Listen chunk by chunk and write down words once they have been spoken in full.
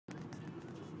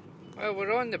Well,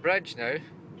 we're on the bridge now.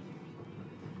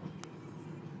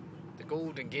 The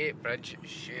Golden Gate Bridge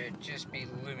should just be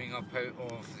looming up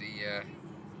out of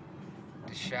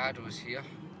the shadows here.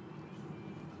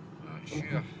 Not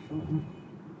sure.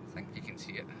 I think you can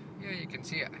see it. Yeah, you can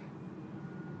see it.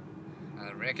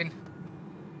 I reckon.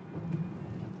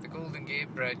 The Golden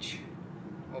Gate Bridge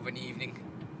of an evening.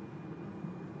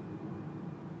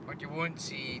 What you won't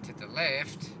see to the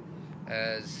left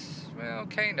is, well,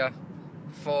 kinda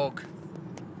fog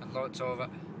and lots of it,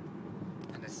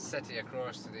 and the city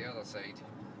across to the other side.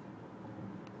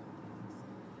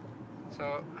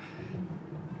 So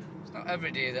it's not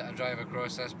every day that I drive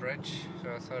across this bridge,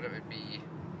 so I thought it would be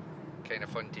kind of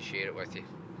fun to share it with you.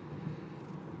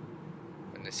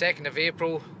 On the 2nd of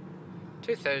April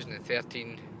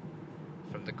 2013,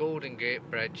 from the Golden Gate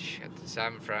Bridge at the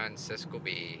San Francisco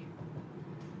Bay.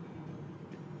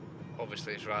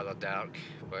 Obviously it's rather dark,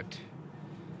 but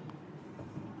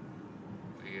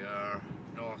we are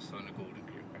north on the Golden